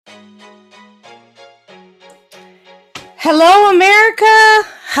Hello, America.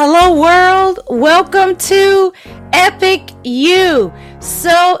 Hello, world. Welcome to Epic You.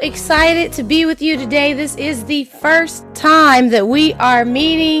 So excited to be with you today. This is the first time that we are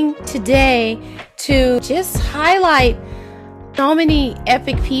meeting today to just highlight so many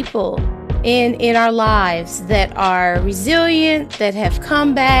epic people in our lives that are resilient, that have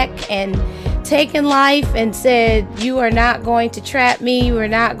come back and taken life and said, you are not going to trap me. You are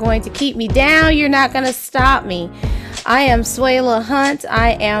not going to keep me down. You're not going to stop me. I am Cecilia Hunt.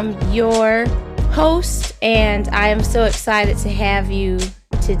 I am your host, and I am so excited to have you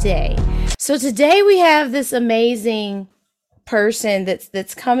today. So today we have this amazing person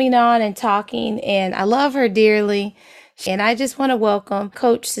that's coming on and talking, and I love her dearly. And I just want to welcome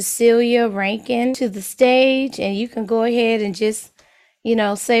Coach Cecilia Rankin to the stage, and you can go ahead and just,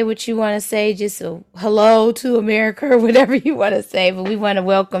 say what you want to say, just a hello to America or whatever you want to say, but we want to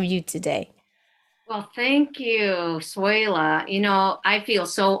welcome you today. Well, thank you, Suela. I feel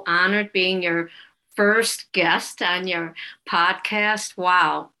so honored being your first guest on your podcast.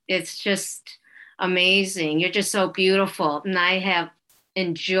 Wow, it's just amazing. You're just so beautiful. And I have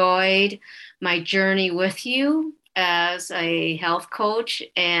enjoyed my journey with you as a health coach,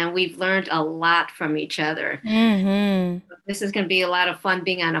 and we've learned a lot from each other. Mm-hmm. This is going to be a lot of fun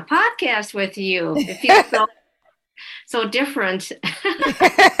being on a podcast with you. It feels so different.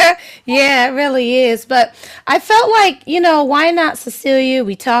 Yeah, it really is. But I felt like, why not Cecilia?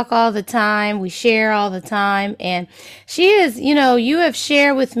 We talk all the time, we share all the time. And she is, you have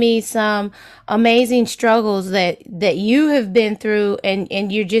shared with me some amazing struggles that you have been through,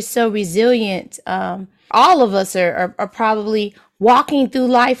 and you're just so resilient. All of us are probably walking through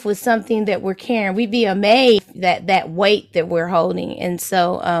life with something that we're carrying. We'd be amazed that weight that we're holding. And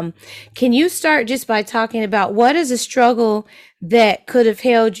so can you start just by talking about what is a struggle that could have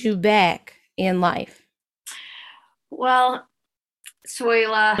held you back in life? Well,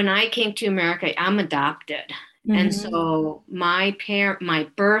 Suela, when I came to America, I'm adopted. Mm-hmm. And so my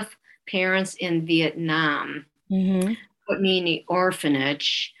birth parents in Vietnam Mm-hmm. put me in the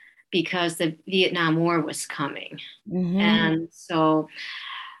orphanage because the Vietnam War was coming. Mm-hmm. And so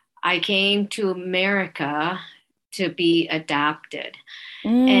I came to America to be adopted.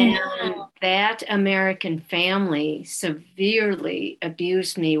 And that American family severely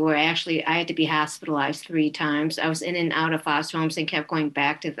abused me, where actually I had to be hospitalized 3 times. I was in and out of foster homes and kept going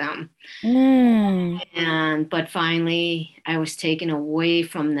back to them. But finally I was taken away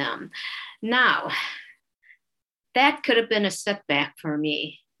from them. Now, that could have been a setback for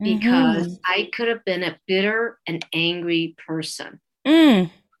me because I could have been a bitter and angry person.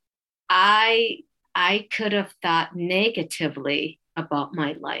 I could have thought negatively about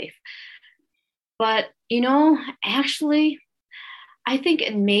my life. But, actually, I think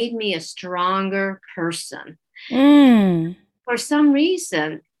it made me a stronger person. For some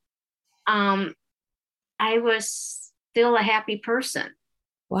reason, I was still a happy person.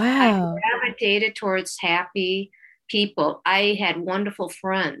 Wow. I gravitated towards happy people. I had wonderful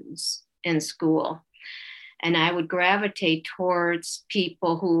friends in school, and I would gravitate towards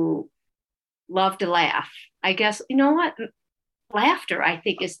people who love to laugh. I guess, you know what? Laughter, I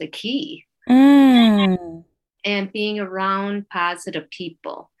think, is the key. And being around positive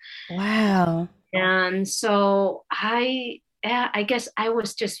people. Wow. And so I guess I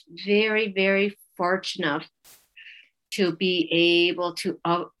was just very, very fortunate to be able to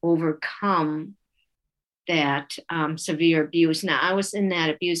overcome that severe abuse. Now, I was in that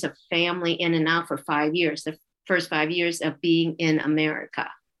abusive family in and out for 5 years, the first 5 years of being in America.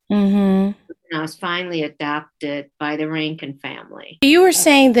 And I was finally adopted by the Rankin family. You were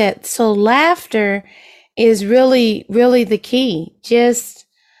saying that, so laughter is really, really the key. Just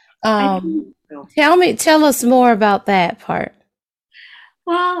tell us more about that part.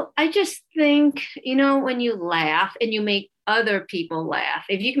 Well, I just think, when you laugh and you make other people laugh,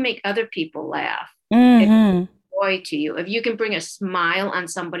 if you can make other people laugh, it's joy to you. If you can bring a smile on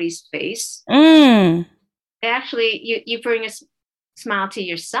somebody's face, actually, you bring a smile to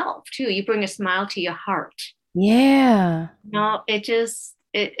yourself too. You bring a smile to your heart. Yeah. It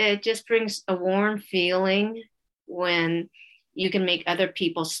just brings a warm feeling when you can make other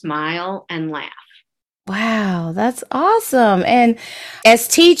people smile and laugh. Wow, that's awesome. And as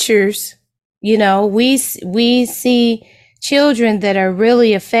teachers, we see children that are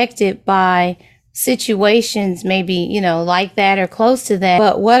really affected by situations, maybe, like that or close to that.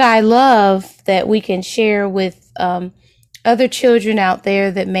 But what I love that we can share with other children out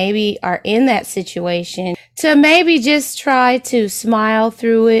there that maybe are in that situation, to maybe just try to smile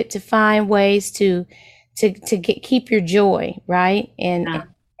through it, to find ways to keep your joy, right? And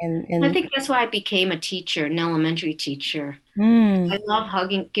I and think that's why I became a teacher, an elementary teacher. mm, I love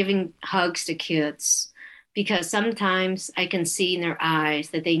giving hugs to kids because sometimes I can see in their eyes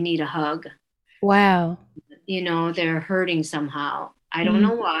that they need a hug. wow. They're hurting somehow. I don't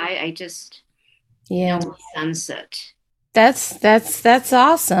know Mm, why. I just, yeah. sense it. That's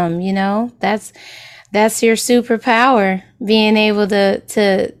awesome, you know. That's your superpower, being able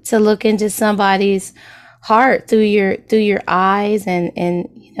to look into somebody's heart through your eyes and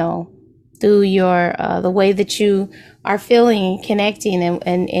through your the way that you are feeling and connecting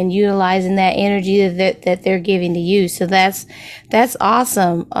and utilizing that energy that they're giving to you. So that's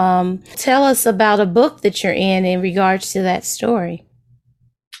awesome. Tell us about a book that you're in regards to that story.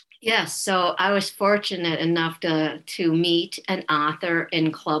 Yes, so I was fortunate enough to meet an author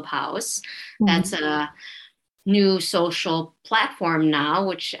in Clubhouse. That's Mm-hmm. a new social platform now,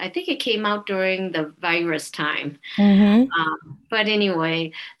 which I think it came out during the virus time. Mm-hmm. But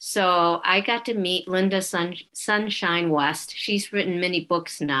anyway, so I got to meet Linda Sunshine West. She's written many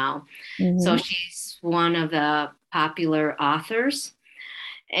books now. So Mm-hmm. she's one of the popular authors.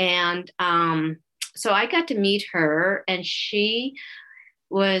 And so I got to meet her, and she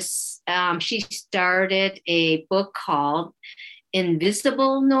started a book called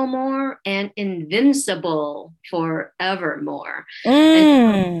Invisible No More and Invincible Forevermore. And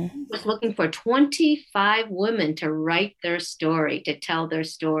Mm. I was looking for 25 women to write their story, to tell their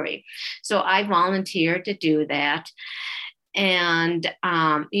story. So I volunteered to do that. And,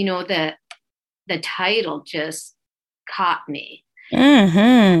 the title just caught me.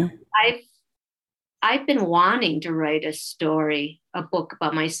 Mm-hmm. I've I've been wanting to write a story, a book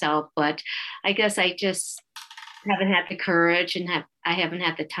about myself, but I guess I just haven't had the courage and I haven't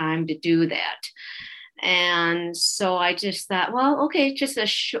had the time to do that. And so I just thought, well, okay, just a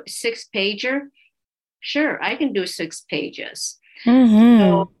 6 pager. Sure, I can do 6 pages. Mm-hmm.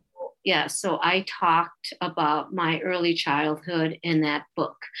 So, yeah, so I talked about my early childhood in that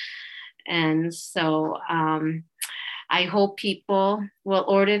book. And so I hope people will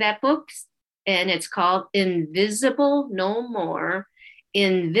order that book. And it's called Invisible No More,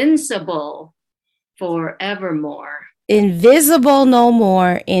 Invincible Forevermore. Invisible no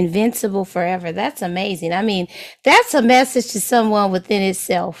more, invincible forever. That's amazing. I mean, that's a message to someone within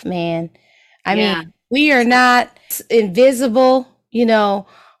itself, man. I mean, Yeah. we are not invisible, you know,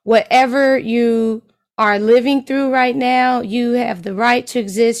 whatever you are living through right now, you have the right to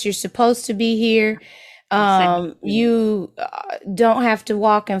exist. You're supposed to be here. Exactly. You don't have to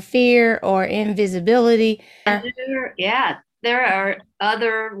walk in fear or invisibility. And there are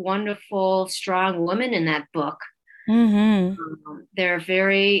other wonderful, strong women in that book. Mm-hmm. They're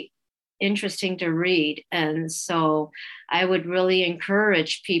very interesting to read. And so I would really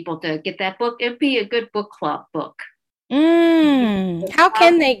encourage people to get that book. It'd be a good book club book. How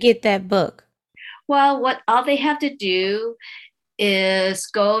can they get that book? Well, what all they have to do is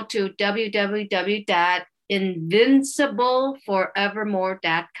go to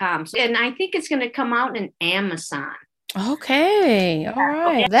www.invincibleforevermore.com. And I think it's going to come out in Amazon. Okay. All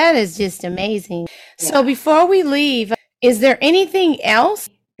right. That is just amazing. So Yeah. before we leave, is there anything else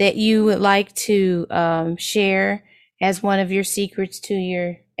that you would like to share as one of your secrets to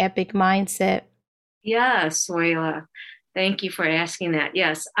your epic mindset? Yes, Wayla. Thank you for asking that.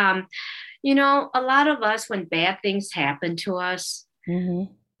 Yes. A lot of us, when bad things happen to us, Mm-hmm.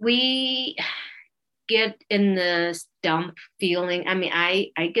 we get in this dump feeling. I mean,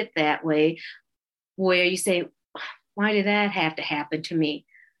 I get that way where you say, why did that have to happen to me?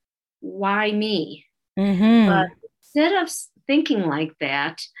 Why me? But Mm-hmm. instead of thinking like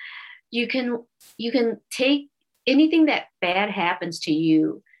that, you can you can take anything that bad happens to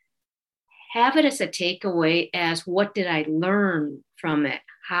you, have it as a takeaway as what did I learn from it?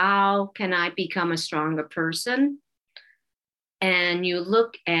 How can I become a stronger person? And you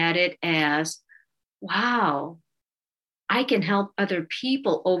look at it as, wow, I can help other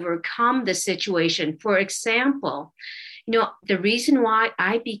people overcome the situation. For example, the reason why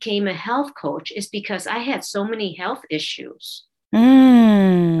I became a health coach is because I had so many health issues: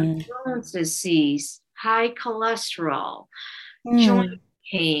 Mm. Crohn's disease, high cholesterol, joint Mm.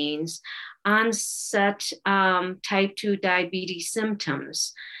 pains, onset type 2 diabetes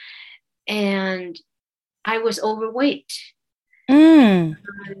symptoms. And I was overweight. Mm.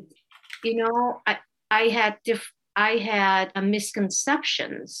 And, I had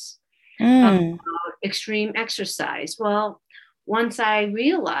misconceptions about Mm. extreme exercise. Well, once I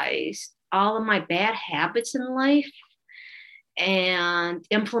realized all of my bad habits in life and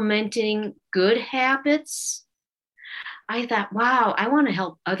implementing good habits, I thought, wow, I want to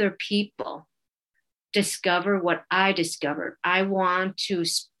help other people discover what I discovered. I want to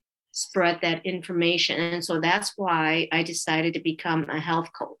spread that information. And so that's why I decided to become a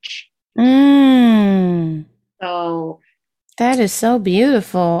health coach. Mm. So That is so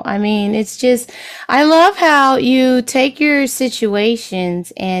beautiful. I mean, it's just, I love how you take your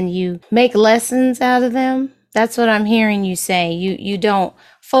situations and you make lessons out of them. That's what I'm hearing you say. You don't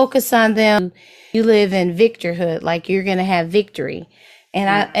focus on them. You live in victorhood, like you're going to have victory.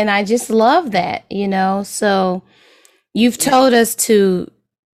 And I just love that, So you've told us to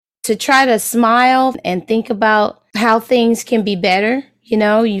try to smile and think about how things can be better.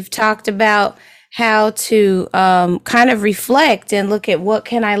 You've talked about how to kind of reflect and look at what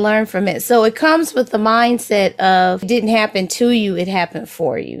can I learn from it. So it comes with the mindset of it didn't happen to you, it happened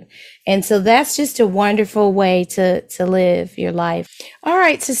for you. And so that's just a wonderful way to live your life. All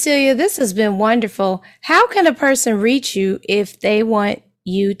right, Cecilia, this has been wonderful. How can a person reach you if they want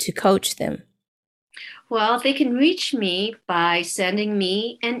you to coach them? Well, they can reach me by sending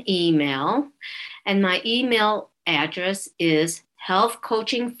me an email. And my email address is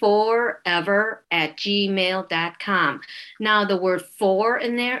healthcoachingforever@gmail.com. Now, the word "for"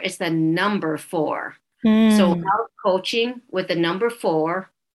 in there is the number 4. So health coaching with the number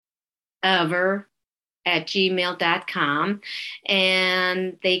 4 ever@gmail.com.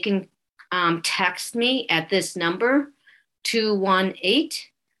 And they can text me at this number,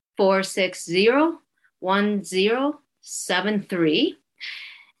 218-460-1073.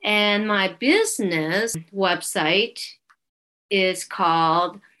 And my business website is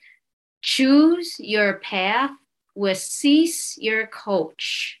called Choose Your Path with Cease Your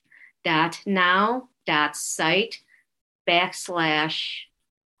Coach .now.site/home.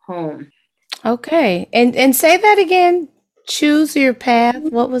 Okay. And say that again. Choose your path.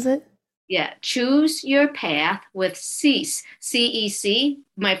 What was it? Yeah, Choose Your Path with Cease, CEC,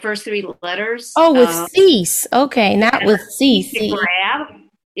 my first 3 letters. Oh, with cease. Okay, not with cease. To grab.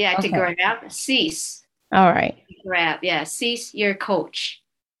 Yeah, okay. To grab, cease. All right. Grab, yeah, Cease Your Coach.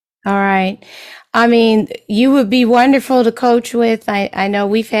 All right. I mean, you would be wonderful to coach with. I know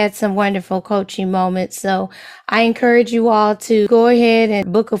we've had some wonderful coaching moments. So I encourage you all to go ahead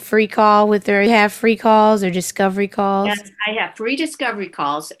and book a free call with her. Have free calls or discovery calls? Yes, I have free discovery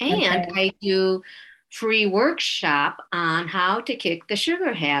calls, and I do free workshop on how to kick the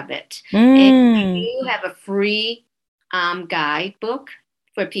sugar habit. And I do have a free guidebook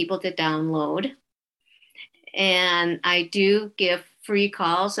for people to download. And I do give free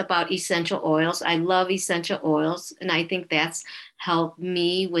calls about essential oils. I love essential oils, and I think that's helped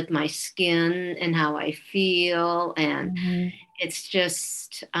me with my skin and how I feel. And it's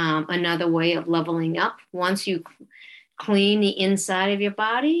just another way of leveling up. Once you clean the inside of your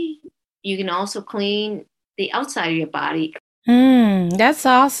body, you can also clean the outside of your body. That's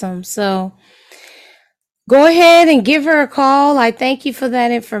awesome. So go ahead and give her a call. I thank you for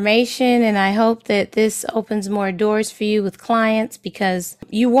that information, and I hope that this opens more doors for you with clients, because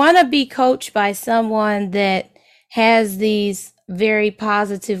you want to be coached by someone that has these very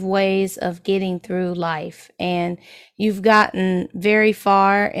positive ways of getting through life. And you've gotten very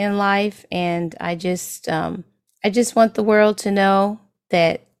far in life, and I just want the world to know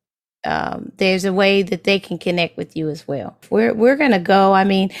that there's a way that they can connect with you as well. We're going to go. I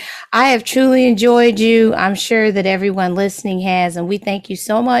mean, I have truly enjoyed you. I'm sure that everyone listening has, and we thank you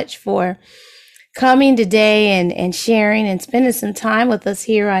so much for coming today and sharing and spending some time with us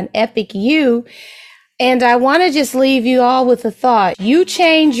here on Epic You. And I want to just leave you all with a thought. You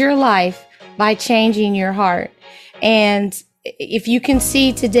change your life by changing your heart. And if you can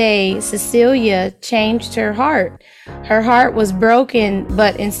see today, Cecilia changed her heart. Her heart was broken,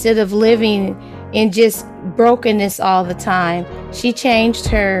 but instead of living in just brokenness all the time, she changed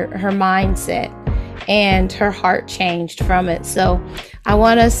her mindset, and her heart changed from it. So I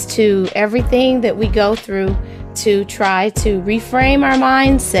want us to, everything that we go through, to try to reframe our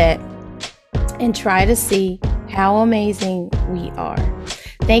mindset and try to see how amazing we are.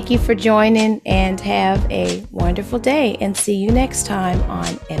 Thank you for joining, and have a wonderful day, and see you next time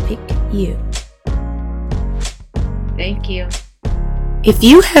on Epic You. Thank you. If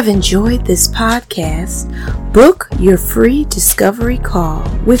you have enjoyed this podcast, book your free discovery call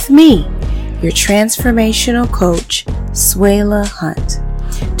with me, your transformational coach, Suela Hunt,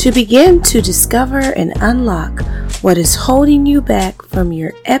 to begin to discover and unlock what is holding you back from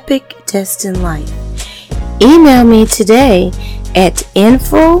your epic destined life. Email me today at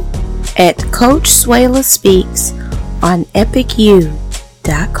info@CoachSuelaSpeaks on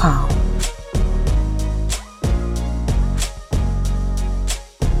epicu.com.